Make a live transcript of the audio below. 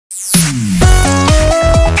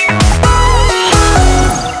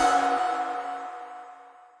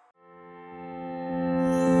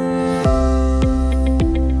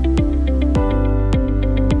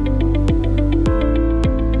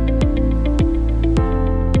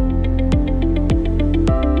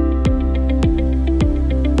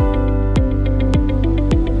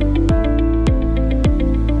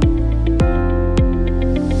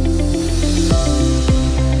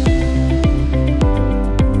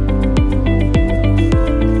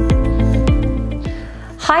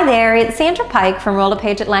Hi there, it's Sandra Pike from Roll a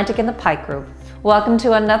Page Atlantic in the Pike Group. Welcome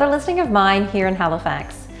to another listing of mine here in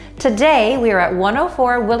Halifax. Today we are at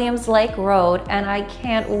 104 Williams Lake Road and I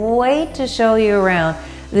can't wait to show you around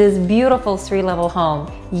this beautiful 3-level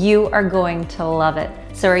home. You are going to love it.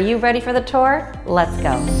 So are you ready for the tour? Let's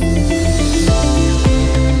go.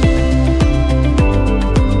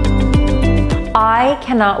 I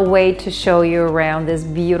cannot wait to show you around this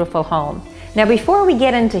beautiful home. Now before we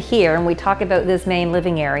get into here and we talk about this main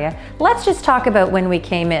living area, let's just talk about when we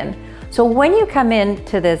came in. So when you come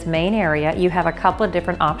into this main area, you have a couple of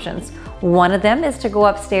different options. One of them is to go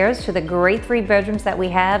upstairs to the great 3 bedrooms that we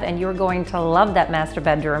have, and you're going to love that master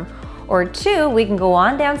bedroom. Or 2, we can go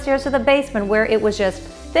on downstairs to the basement where it was just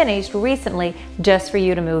finished recently just for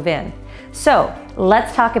you to move in. So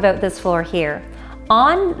let's talk about this floor here.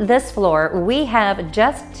 On this floor, we have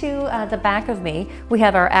just to the back of me, we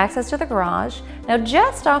have our access to the garage. Now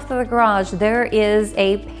just off of the garage, there is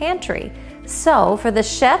a pantry. So for the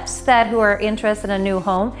chefs who are interested in a new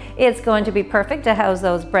home, it's going to be perfect to house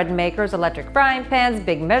those bread makers, electric frying pans,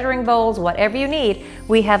 big measuring bowls, whatever you need,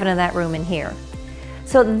 we have it in that room in here.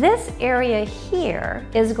 So this area here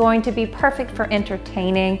is going to be perfect for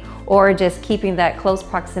entertaining or just keeping that close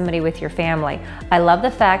proximity with your family. I love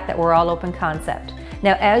the fact that we're all open concept.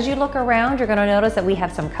 Now, as you look around, you're going to notice that we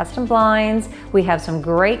have some custom blinds, we have some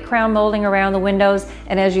great crown molding around the windows,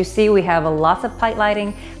 and as you see, we have lots of pot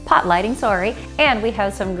lighting, and we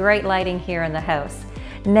have some great lighting here in the house.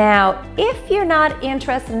 Now, if you're not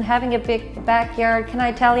interested in having a big backyard, can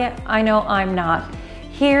I tell you? I know I'm not.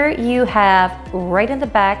 Here you have, right in the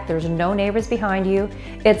back, there's no neighbors behind you.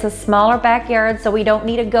 It's a smaller backyard, so we don't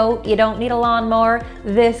need a goat, you don't need a lawnmower.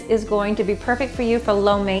 This is going to be perfect for you for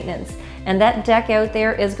low maintenance. And that deck out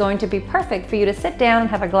there is going to be perfect for you to sit down and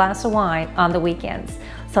have a glass of wine on the weekends.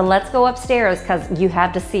 So let's go upstairs because you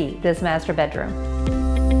have to see this master bedroom.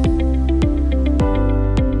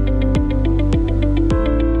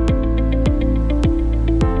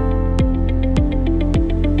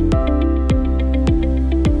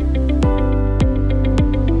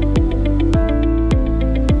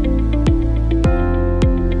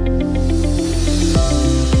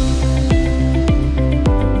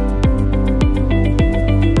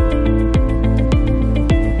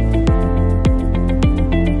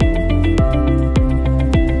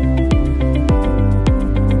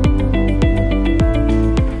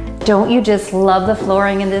 Don't you just love the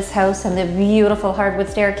flooring in this house and the beautiful hardwood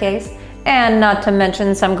staircase? And not to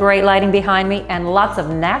mention some great lighting behind me and lots of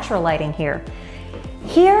natural lighting here.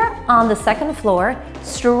 Here on the 2nd floor,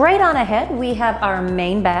 straight on ahead, we have our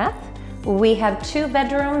main bath. We have 2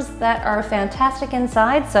 bedrooms that are fantastic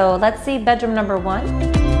inside. So let's see bedroom number 1.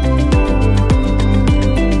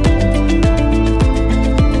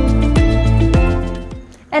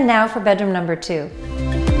 And now for bedroom number 2.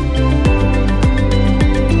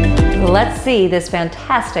 Let's see this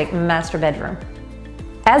fantastic master bedroom.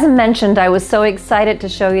 As mentioned, I was so excited to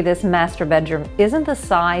show you this master bedroom. Isn't the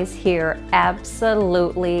size here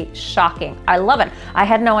absolutely shocking? I love it. I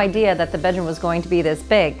had no idea that the bedroom was going to be this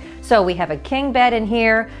big. So we have a king bed in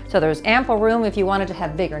here, so there's ample room if you wanted to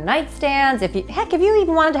have bigger nightstands. If you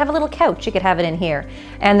even wanted to have a little couch, you could have it in here.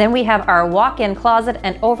 And then we have our walk-in closet,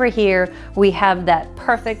 and over here we have that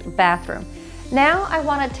perfect bathroom. Now I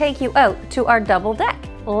want to take you out to our double deck.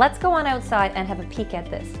 Let's go on outside and have a peek at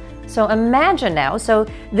this. So imagine now, so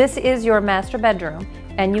this is your master bedroom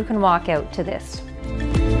and you can walk out to this.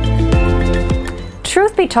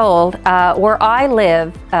 Truth be told, where I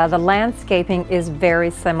live, the landscaping is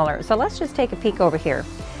very similar. So let's just take a peek over here.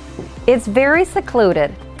 It's very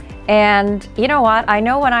secluded, and you know what? I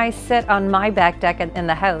know when I sit on my back deck in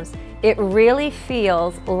the house, it really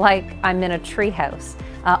feels like I'm in a tree house.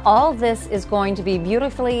 All this is going to be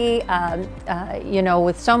beautifully,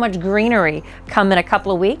 with so much greenery come in a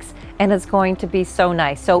couple of weeks, and it's going to be so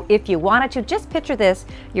nice. So if you wanted to, just picture this.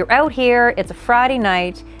 You're out here, it's a Friday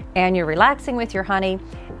night, and you're relaxing with your honey,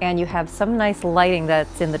 and you have some nice lighting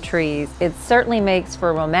that's in the trees. It certainly makes for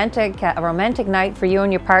a romantic night for you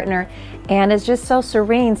and your partner, and it's just so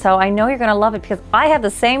serene. So I know you're gonna love it because I have the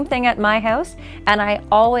same thing at my house, and I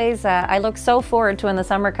always, I look so forward to when the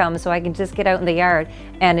summer comes so I can just get out in the yard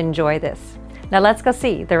and enjoy this. Now let's go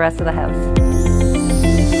see the rest of the house.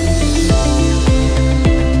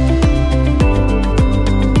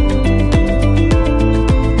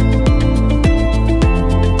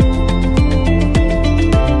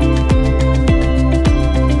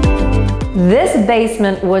 This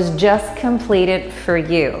basement was just completed for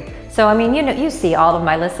you. So I mean, you see all of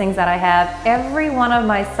my listings that I have. Every one of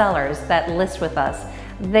my sellers that list with us,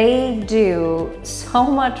 they do so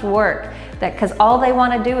much work because all they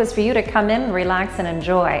want to do is for you to come in, relax, and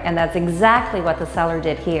enjoy. And that's exactly what the seller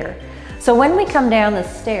did here. So when we come down the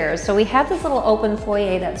stairs, so we have this little open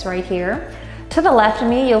foyer that's right here. To the left of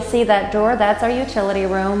me, you'll see that door. That's our utility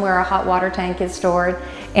room where our hot water tank is stored.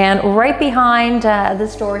 And right behind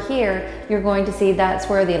this door here, you're going to see that's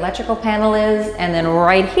where the electrical panel is. And then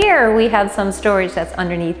right here, we have some storage that's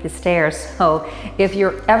underneath the stairs. So if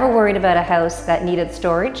you're ever worried about a house that needed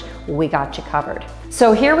storage, we got you covered.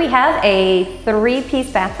 So here we have a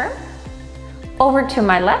 3-piece bathroom. Over to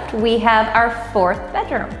my left, we have our 4th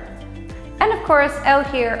bedroom. And of course, out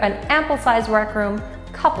here, an ample sized rec room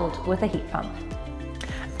coupled with a heat pump.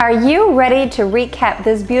 Are you ready to recap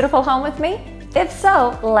this beautiful home with me? If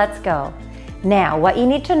so, let's go. Now, what you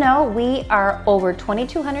need to know, we are over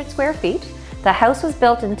 2,200 square feet. The house was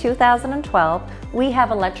built in 2012. We have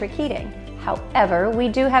electric heating. However, we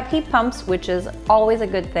do have heat pumps, which is always a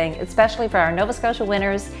good thing, especially for our Nova Scotia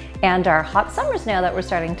winters and our hot summers now that we're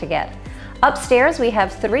starting to get. Upstairs, we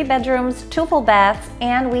have 3 bedrooms, 2 full baths,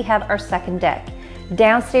 and we have our 2nd deck.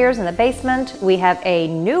 Downstairs in the basement, we have a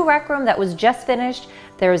new rec room that was just finished.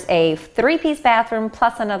 There's a 3-piece bathroom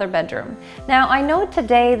plus another bedroom. Now, I know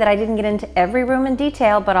today that I didn't get into every room in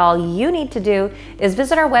detail, but all you need to do is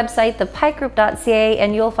visit our website, thepikegroup.ca,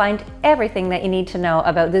 and you'll find everything that you need to know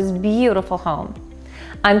about this beautiful home.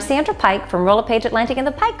 I'm Sandra Pike from Roll-A-Page Atlantic and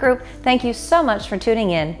the Pike Group. Thank you so much for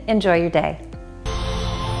tuning in. Enjoy your day.